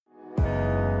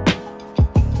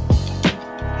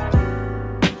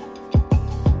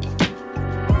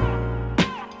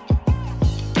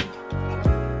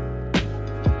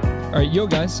Yo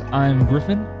guys, I'm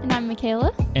Griffin. And I'm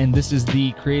Michaela. And this is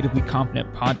the Creatively Confident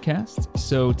podcast.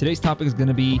 So today's topic is going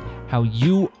to be how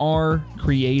you are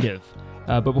creative.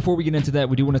 But before we get into that,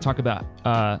 we do want to talk about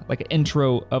like an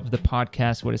intro of the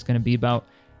podcast, what it's going to be about.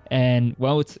 And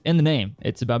well, it's in the name.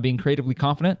 It's about being creatively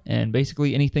confident and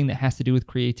basically anything that has to do with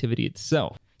creativity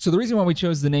itself. So the reason why we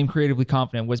chose the name Creatively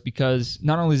Confident was because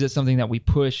not only is it something that we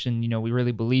push and, we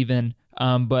really believe in,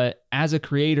 but as a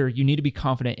creator, you need to be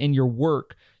confident in your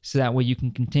work so that way you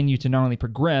can continue to not only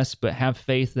progress, but have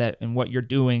faith that in what you're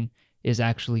doing is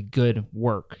actually good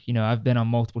work. I've been on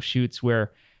multiple shoots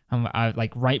where I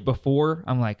like right before,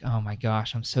 I'm like, oh my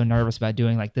gosh, I'm so nervous about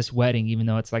doing like this wedding, even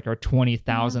though it's like our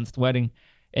 20,000th wedding.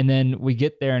 And then we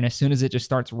get there, and as soon as it just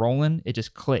starts rolling, it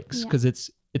just clicks because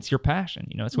it's your passion.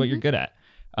 It's what you're good at.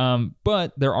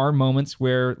 But there are moments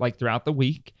where, like throughout the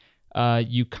week,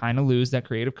 you kind of lose that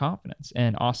creative confidence.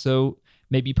 And also,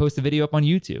 maybe you post a video up on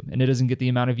YouTube and it doesn't get the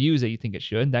amount of views that you think it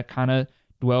should. That kind of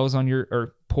dwells on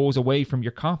or pulls away from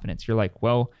your confidence. You're like,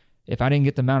 well, if I didn't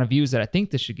get the amount of views that I think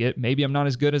this should get, maybe I'm not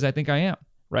as good as I think I am,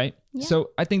 right? Yeah. So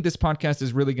I think this podcast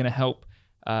is really going to help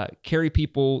carry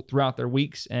people throughout their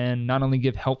weeks and not only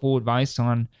give helpful advice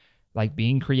on like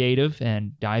being creative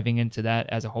and diving into that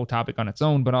as a whole topic on its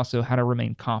own, but also how to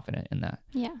remain confident in that.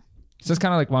 Yeah. So it's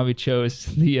kind of like why we chose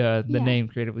the name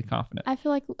Creatively Confident. I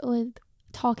feel like with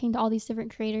talking to all these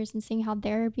different creators and seeing how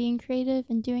they're being creative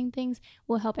and doing things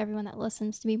will help everyone that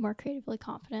listens to be more creatively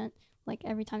confident. Like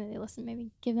every time that they listen,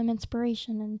 maybe give them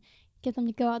inspiration and get them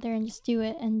to go out there and just do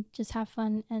it and just have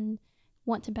fun and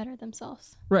want to better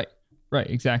themselves. Right,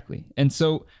 exactly. And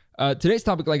so today's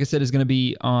topic, like I said, is going to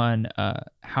be on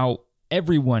how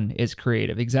everyone is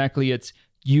creative. Exactly, it's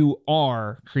you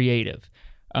are creative.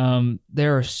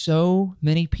 There are so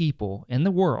many people in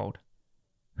the world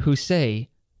who say,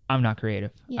 I'm not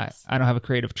creative. Yes. I don't have a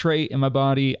creative trait in my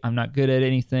body. I'm not good at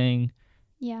anything.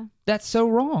 Yeah. That's so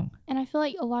wrong. And I feel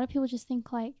like a lot of people just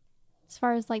think like, as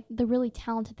far as like the really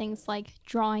talented things like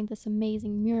drawing this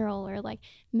amazing mural or like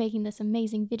making this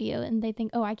amazing video, and they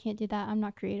think, oh, I can't do that. I'm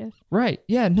not creative. Right.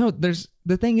 Yeah. No,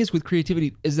 the thing is with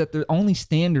creativity is that the only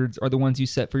standards are the ones you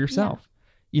set for yourself.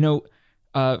 Yeah.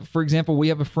 For example, we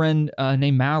have a friend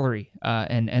named Mallory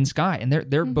and Sky, and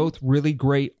they're both really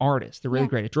great artists. They're really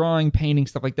great at drawing, painting,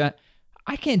 stuff like that.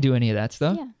 I can't do any of that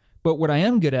stuff. Yeah. But what I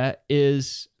am good at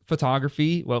is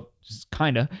photography. Well, just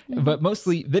kind of, but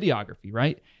mostly videography,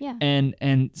 right? Yeah.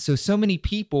 And so many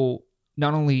people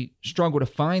not only struggle to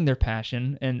find their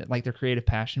passion and like their creative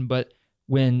passion, but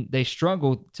when they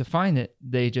struggle to find it,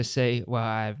 they just say, well,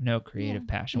 I have no creative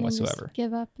passion whatsoever. Just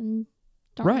give up and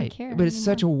don't really care but it's anymore.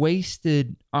 Such a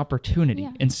wasted opportunity.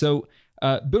 Yeah. And so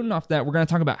building off that, we're going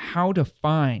to talk about how to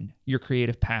find your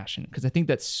creative passion, because I think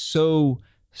that's so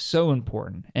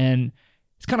important. And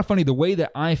it's kind of funny, the way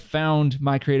that I found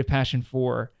my creative passion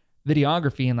for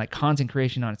videography and like content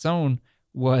creation on its own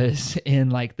was in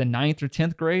like the 9th or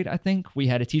 10th grade. I think we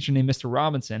had a teacher named Mr.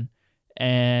 Robinson,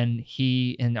 and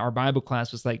he in our Bible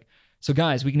class was like, so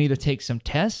guys, we can either take some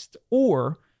tests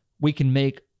or we can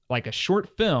make like a short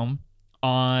film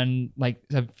on like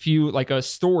a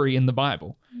story in the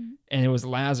Bible. And it was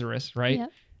Lazarus, right?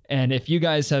 Yep. And if you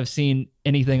guys have seen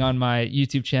anything on my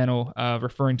YouTube channel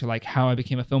referring to like how I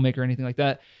became a filmmaker or anything like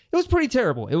that, it was pretty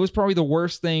terrible. It was probably the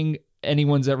worst thing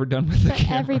anyone's ever done with the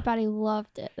camera. Everybody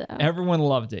loved it though. Everyone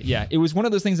loved it. Yeah. It was one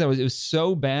of those things it was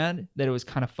so bad that it was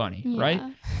kind of funny, right?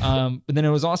 But then it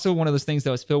was also one of those things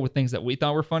that was filled with things that we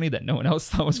thought were funny that no one else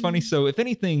thought was funny. So if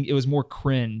anything, it was more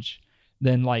cringe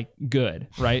than like good,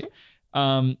 right?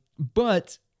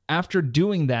 But after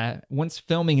doing that, once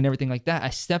filming and everything like that, I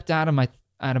stepped out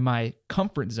of my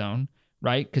comfort zone,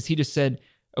 right? Because he just said,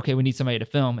 okay, we need somebody to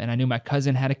film. And I knew my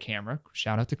cousin had a camera.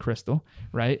 Shout out to Crystal,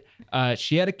 right?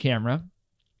 She had a camera.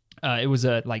 It was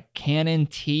a like Canon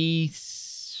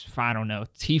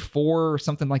T4 or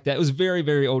something like that. It was a very,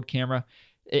 very old camera.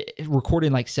 It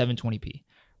recorded like 720p,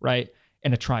 right?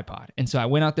 And a tripod. And so I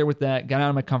went out there with that, got out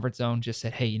of my comfort zone, just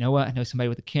said, hey, you know what? I know somebody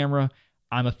with a camera.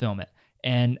 I'm going to film it.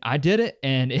 And I did it,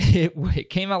 and it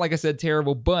came out, like I said,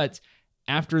 terrible. But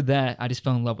after that, I just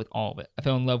fell in love with all of it. I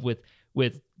fell in love with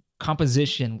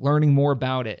composition, learning more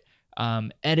about it,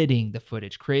 editing the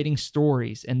footage, creating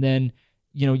stories, and then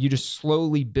you just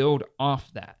slowly build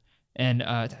off that. And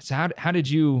so how did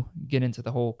you get into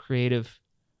the whole creative?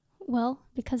 Well,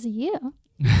 because of you.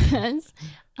 Because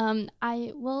I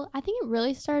think it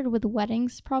really started with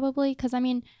weddings, probably. Because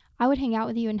I would hang out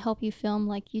with you and help you film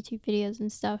like YouTube videos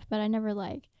and stuff, but I never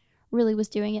like really was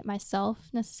doing it myself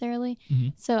necessarily. Mm-hmm.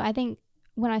 So I think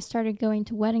when I started going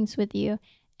to weddings with you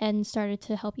and started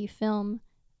to help you film,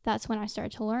 that's when I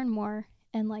started to learn more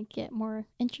and like get more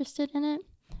interested in it.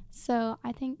 So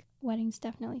I think weddings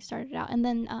definitely started out. And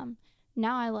then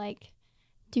now I like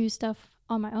do stuff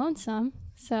on my own some.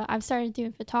 So I've started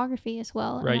doing photography as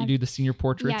well. Right, you do the senior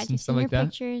portraits and stuff like that?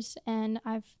 Pictures, and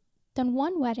I've done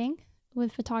one wedding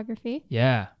with photography.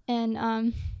 Yeah.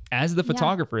 And as the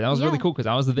photographer, that was really cool because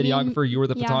I was the videographer, you were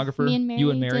the photographer. Me and Mary, you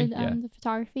and Mary did the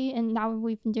photography, and now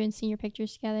we've been doing senior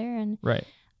pictures together. And right.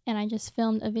 And I just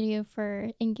filmed a video for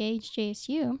Engage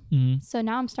JSU. Mm-hmm. So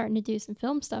now I'm starting to do some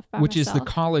film stuff by Which myself. is the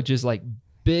college's like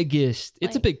biggest,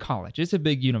 it's a big college. It's a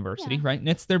big university, right? And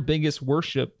it's their biggest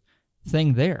worship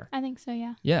thing there. I think so,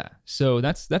 yeah. Yeah. So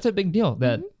that's a big deal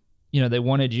that, they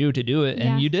wanted you to do it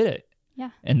and you did it. Yeah.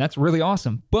 And that's really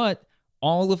awesome. But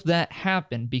all of that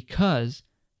happened because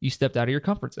you stepped out of your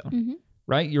comfort zone,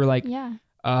 right? You're like,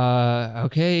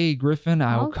 okay, Griffin,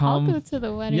 I'll come. I'll go to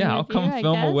the wedding. Yeah, I'll come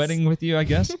film a wedding with you, I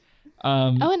guess.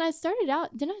 And I started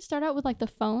out. Didn't I start out with like the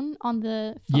phone on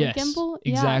the phone gimbal?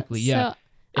 Exactly. Yeah. So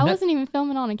I wasn't even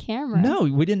filming on a camera. No,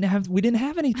 we didn't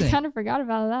have anything. I kind of forgot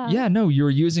about that. Yeah, no, you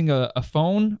were using a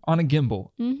phone on a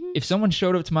gimbal. If someone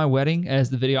showed up to my wedding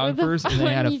as the videographers and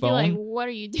they had a phone, be like, what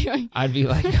are you doing? I'd be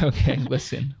like, okay,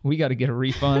 listen, we got to get a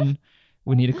refund.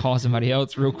 We need to call somebody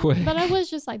else real quick. But I was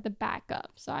just like the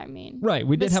backup, so I mean. Right,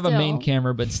 we did have a main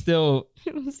camera, but still,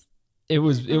 it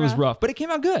was rough. But it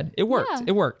came out good. It worked. Yeah.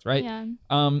 It worked, right?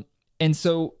 Yeah. And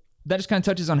so that just kind of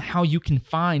touches on how you can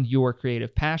find your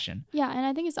creative passion. Yeah, and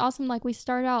I think it's awesome. Like we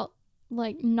start out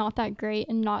like not that great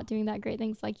and not doing that great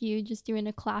things, like you just doing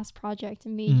a class project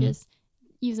and me just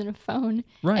using a phone.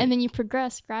 Right. And then you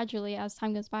progress gradually as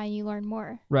time goes by and you learn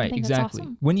more. Right, exactly.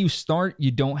 Awesome. When you start, you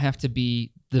don't have to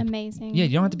be amazing. Yeah,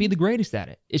 you don't have to be the greatest at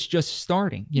it. It's just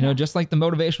starting. You know, just like the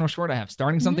motivational short I have.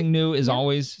 Starting something new is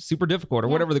always super difficult, or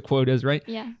whatever the quote is, right?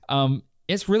 Yeah.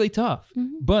 It's really tough.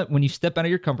 But when you step out of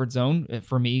your comfort zone,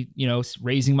 for me,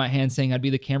 raising my hand saying I'd be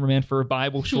the cameraman for a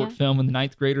Bible short film in the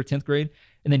 9th grade or 10th grade,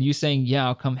 and then you saying, yeah,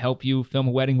 I'll come help you film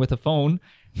a wedding with a phone.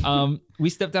 We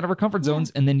stepped out of our comfort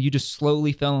zones, and then you just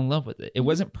slowly fell in love with it. It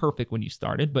wasn't perfect when you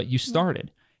started, but you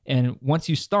started. And once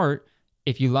you start,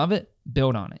 if you love it,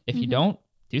 build on it. If you don't,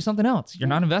 do something else. You're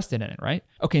not invested in it, right?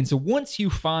 Okay, and so once you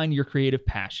find your creative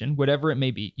passion, whatever it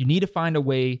may be, you need to find a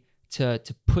way to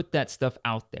put that stuff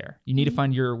out there. You need to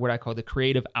find your, what I call the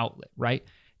creative outlet, right?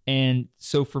 And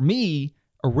so for me,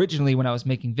 originally when I was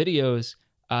making videos,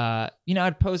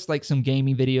 I'd post like some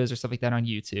gaming videos or stuff like that on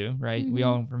YouTube, right? We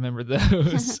all remember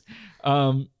those.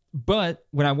 But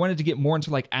when I wanted to get more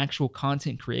into like actual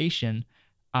content creation,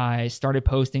 I started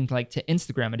posting to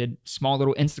Instagram. I did small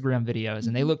little Instagram videos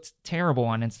and they looked terrible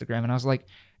on Instagram. And I was like,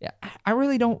 yeah, I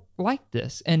really don't like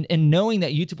this. And knowing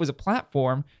that YouTube was a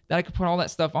platform that I could put all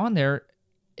that stuff on there,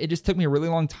 it just took me a really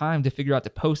long time to figure out to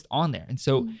post on there. And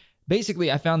so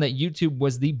basically I found that YouTube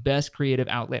was the best creative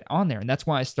outlet on there. And that's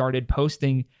why I started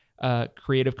posting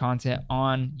creative content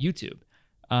on YouTube.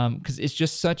 Because it's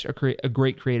just such a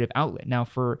great creative outlet. Now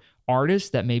for artists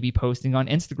that may be posting on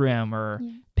Instagram or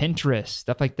Pinterest,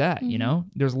 stuff like that,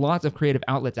 there's lots of creative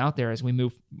outlets out there as we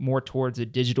move more towards a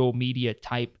digital media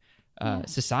type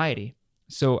society.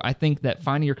 So I think that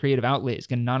finding your creative outlet is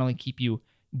going to not only keep you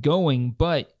going,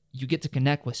 but you get to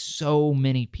connect with so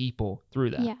many people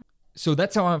through that. Yeah. So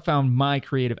that's how I found my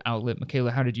creative outlet.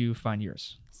 Michaela, how did you find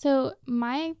yours? So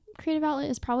my creative outlet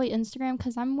is probably Instagram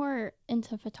because I'm more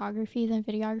into photography than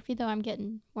videography, though I'm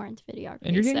getting more into videography.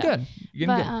 And you're getting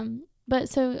good. But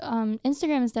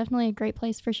Instagram is definitely a great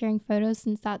place for sharing photos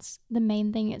since that's the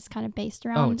main thing it's kind of based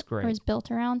around. Oh, it's great. Or is built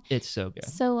around. It's so good.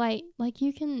 So like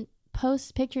you can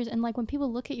post pictures and like when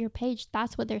people look at your page,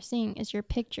 that's what they're seeing is your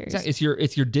pictures. Exactly.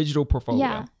 It's your digital portfolio.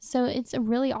 Yeah. So it's a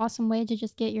really awesome way to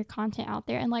just get your content out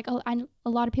there. And like a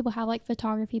lot of people have like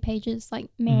photography pages, like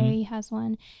Mary has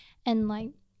one, and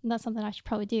like that's something I should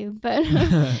probably do. But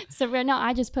so right now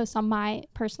I just post on my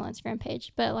personal Instagram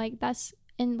page. But like that's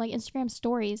in like Instagram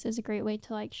stories is a great way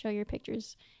to like show your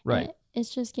pictures. Right.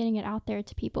 It's just getting it out there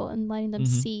to people and letting them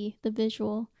see the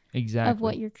visual of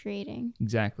what you're creating.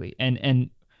 Exactly. And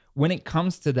when it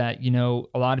comes to that,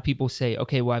 a lot of people say,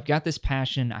 okay, well, I've got this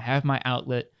passion, I have my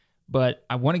outlet, but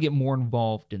I want to get more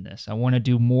involved in this. I want to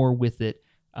do more with it.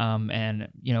 And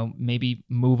maybe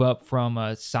move up from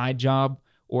a side job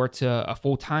or to a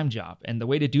full-time job. And the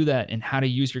way to do that and how to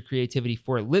use your creativity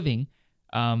for a living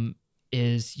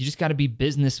is you just got to be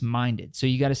business-minded. So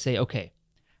you got to say, okay,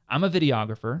 I'm a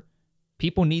videographer.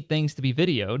 People need things to be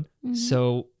videoed.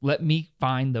 So let me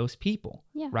find those people,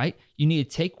 right? You need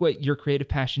to take what your creative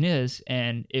passion is,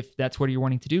 and if that's what you're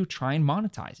wanting to do, try and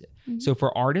monetize it. So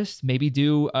for artists, maybe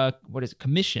do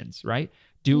commissions, right?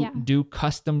 Do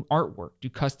custom artwork, do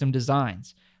custom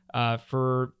designs.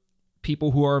 For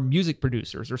people who are music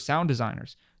producers or sound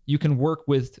designers, You can work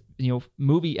with,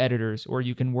 movie editors, or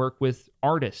you can work with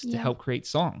artists to Yeah. help create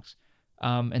songs.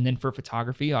 And then for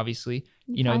photography, obviously,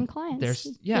 Find clients. there's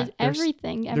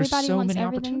everything. there's Everybody so wants many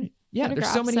everything. opportunities. Yeah,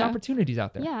 there's so many opportunities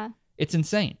out there. Yeah. It's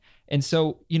insane. And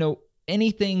so,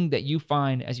 anything that you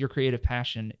find as your creative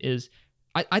passion is,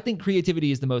 I think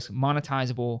creativity is the most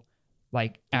monetizable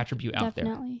attribute out there.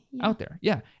 Definitely. Yeah. Out there.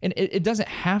 Yeah. And it doesn't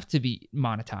have to be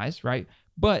monetized, right?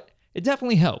 But it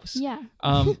definitely helps. Yeah.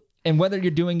 And whether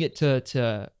you're doing it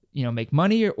to make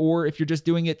money, or if you're just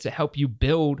doing it to help you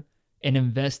build and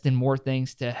invest in more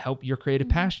things to help your creative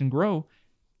passion grow,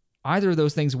 either of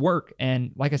those things work.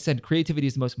 And like I said, creativity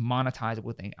is the most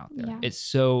monetizable thing out there. Yeah. It's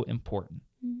so important.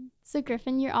 So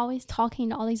Griffin, you're always talking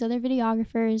to all these other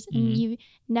videographers and you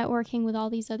networking with all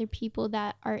these other people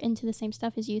that are into the same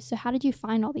stuff as you. So how did you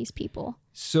find all these people?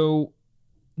 So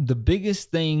the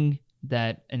biggest thing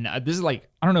that, and this is I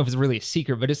don't know if it's really a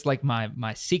secret, but it's like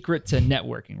my secret to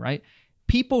networking, right?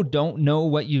 People don't know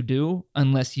what you do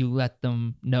unless you let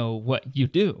them know what you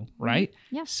do, right?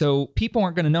 Yeah. So people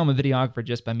aren't going to know I'm a videographer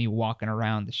just by me walking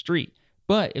around the street.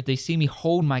 But if they see me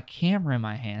hold my camera in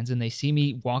my hands and they see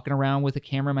me walking around with a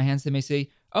camera in my hands, they may say,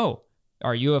 oh,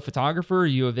 are you a photographer? Are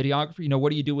you a videographer? What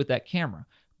do you do with that camera?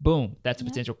 Boom, that's a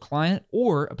potential client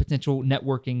or a potential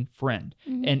networking friend.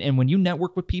 And when you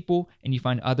network with people and you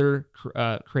find other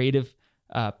creative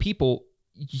people,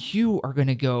 you are going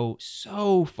to go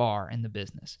so far in the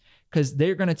business, because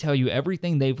they're going to tell you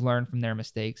everything they've learned from their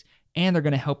mistakes, and they're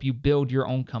going to help you build your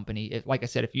own company. Like I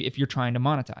said, if you're trying to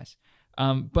monetize.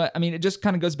 But I mean, it just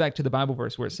kind of goes back to the Bible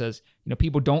verse where it says,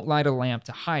 people don't light a lamp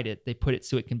to hide it. They put it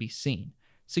so it can be seen.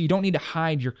 So you don't need to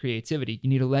hide your creativity. You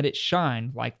need to let it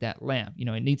shine like that lamp.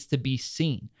 It needs to be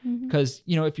seen. Because,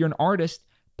 if you're an artist,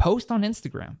 post on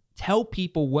Instagram. Tell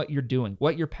people what you're doing,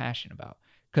 what you're passionate about.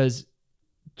 Because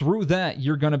through that,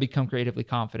 you're going to become creatively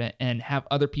confident and have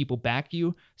other people back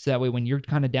you. So that way, when you're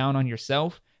kind of down on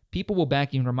yourself, people will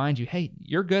back you and remind you, hey,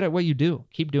 you're good at what you do.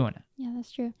 Keep doing it. Yeah,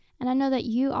 that's true. And I know that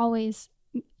you always,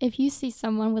 if you see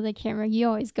someone with a camera, you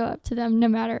always go up to them no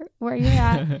matter where you're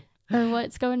at or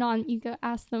what's going on. You go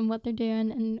ask them what they're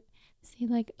doing and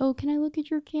say oh, can I look at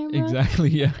your camera? Exactly,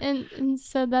 yeah. And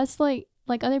so that's like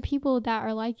other people that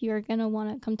are like you are going to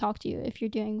want to come talk to you if you're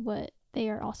doing what they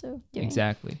are also doing.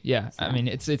 Exactly. Yeah. So. I mean,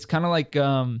 it's kind of like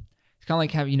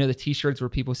having, the t-shirts where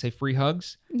people say free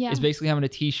hugs. Yeah. It's basically having a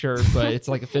t-shirt, but it's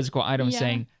like a physical item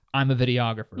saying, I'm a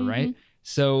videographer, right?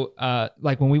 So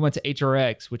when we went to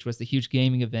HRX, which was the huge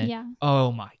gaming event,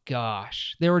 oh my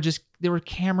gosh, there were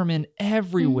cameramen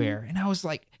everywhere. And I was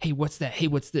like, hey, what's that? Hey,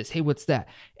 what's this? Hey, what's that?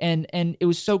 And it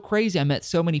was so crazy. I met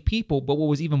so many people, but what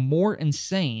was even more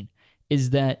insane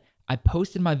is that I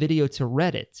posted my video to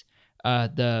Reddit,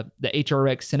 the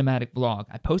HRX cinematic vlog.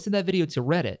 I posted that video to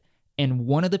Reddit, and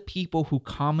one of the people who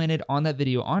commented on that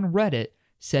video on Reddit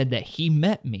said that he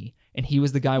met me, and he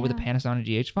was the guy with the Panasonic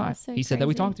GH5. So he said that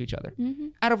we talked to each other.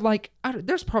 Out of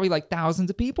there's probably thousands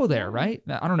of people there, right?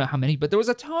 I don't know how many, but there was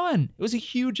a ton. It was a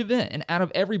huge event, and out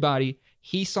of everybody,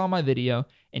 he saw my video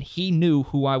and he knew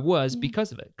who I was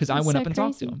because of it, because I went up and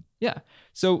talked to him. Yeah.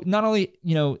 So not only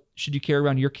should you carry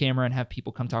around your camera and have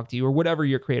people come talk to you, or whatever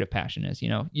your creative passion is,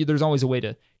 there's always a way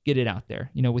to get it out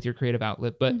there, with your creative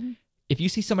outlet. But if you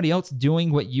see somebody else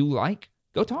doing what you like,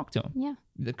 go talk to them. Yeah.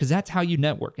 Because that's how you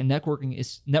network, and networking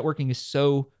is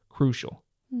so crucial.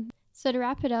 So to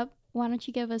wrap it up, why don't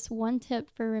you give us one tip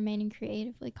for remaining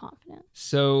creatively confident?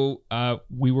 So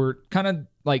we were kind of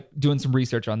doing some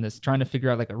research on this, trying to figure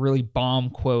out a really bomb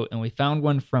quote, and we found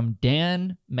one from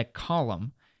Dan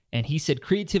McCollum, and he said,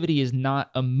 "Creativity is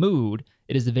not a mood;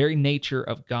 it is the very nature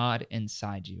of God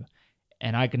inside you."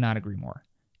 And I could not agree more.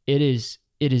 It is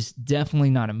definitely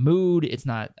not a mood. It's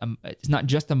not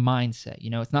just a mindset.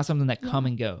 It's not something that comes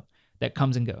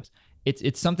and goes.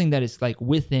 It's something that is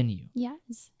within you. Yeah,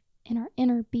 it's in our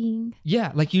inner being.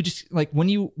 Yeah, you just when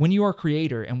you are a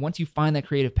creator, and once you find that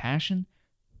creative passion,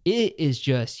 it is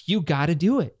just, you got to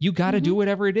do it. You got to do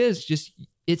whatever it is.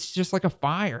 It's just like a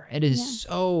fire. It is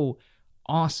so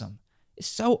awesome. It's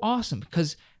so awesome,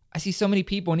 because I see so many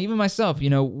people, and even myself,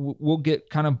 we'll get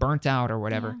kind of burnt out or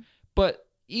whatever. Yeah. But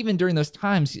even during those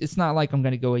times, it's not like I'm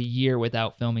going to go a year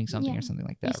without filming something or something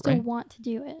like that, you still right? want to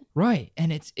do it. Right.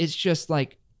 And it's just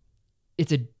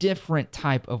it's a different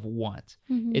type of want.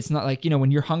 It's not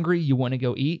when you're hungry, you want to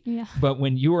go eat. Yeah. But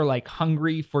when you are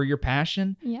hungry for your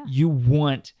passion, Yeah. you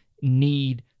want,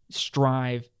 need,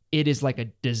 strive. It is like a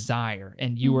desire,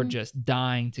 and you are just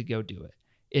dying to go do it.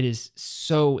 It is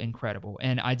so incredible.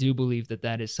 And I do believe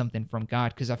that is something from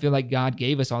God, because I feel like God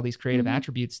gave us all these creative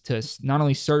attributes to not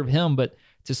only serve him, but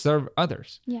to serve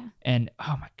others. Yeah. And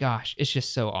oh my gosh, it's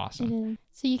just so awesome. It is.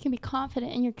 So you can be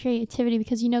confident in your creativity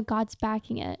because you know God's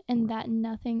backing it and that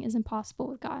nothing is impossible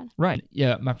with God. Right.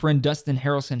 Yeah. My friend Dustin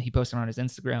Harrelson, he posted on his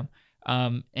Instagram,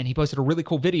 and he posted a really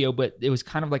cool video, but it was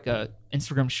kind of like a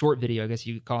Instagram short video, I guess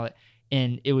you could call it.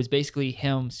 And it was basically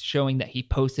him showing that he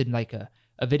posted like a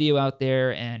video out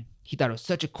there, and he thought it was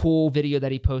such a cool video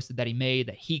that he posted, that he made,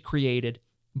 that he created.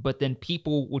 But then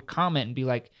people would comment and be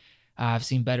like, I've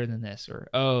seen better than this, or,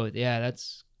 oh yeah,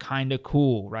 that's kind of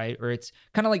cool, right? Or it's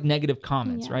kind of like negative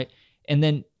comments, right? And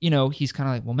then, he's kind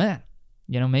of like, well, man,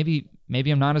 maybe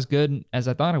I'm not as good as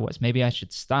I thought I was. Maybe I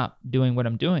should stop doing what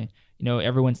I'm doing.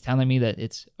 Everyone's telling me that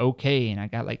it's okay, and I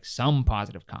got like some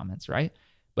positive comments, right?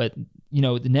 But,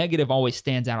 the negative always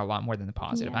stands out a lot more than the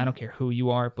positive. I don't care who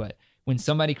you are, but when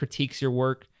somebody critiques your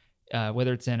work,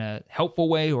 whether it's in a helpful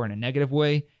way or in a negative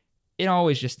way, it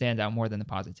always just stands out more than the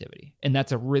positivity. And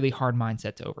that's a really hard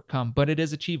mindset to overcome, but it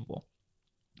is achievable.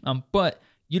 But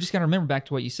you just got to remember back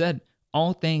to what you said,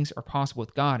 all things are possible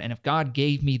with God. And if God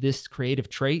gave me this creative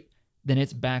trait, then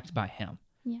it's backed by him.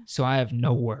 Yeah. So I have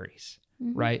no worries,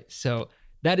 right? So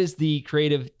that is the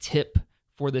creative tip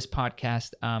for this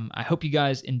podcast. I hope you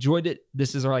guys enjoyed it.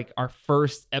 This is our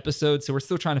first episode, so we're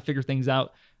still trying to figure things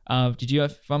out. Did you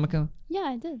have fun, Michaela? Yeah,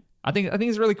 I did. I think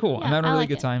it's really cool. Yeah, I'm having a really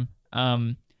good time.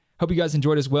 Hope you guys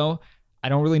enjoyed as well. I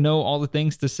don't really know all the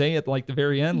things to say at the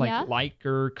very end, like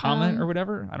or comment or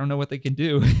whatever. I don't know what they can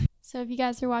do. So if you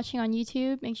guys are watching on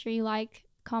YouTube, make sure you like,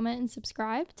 comment, and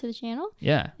subscribe to the channel.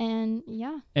 Yeah. And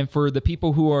yeah. And for the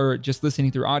people who are just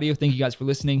listening through audio, thank you guys for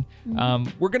listening.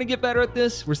 We're going to get better at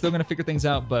this. We're still going to figure things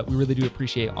out, but we really do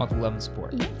appreciate all the love and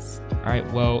support. Yes. All right.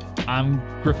 Well, I'm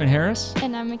Griffin Harris.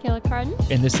 And I'm Michaela Carden.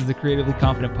 And this is the Creatively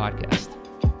Confident Podcast.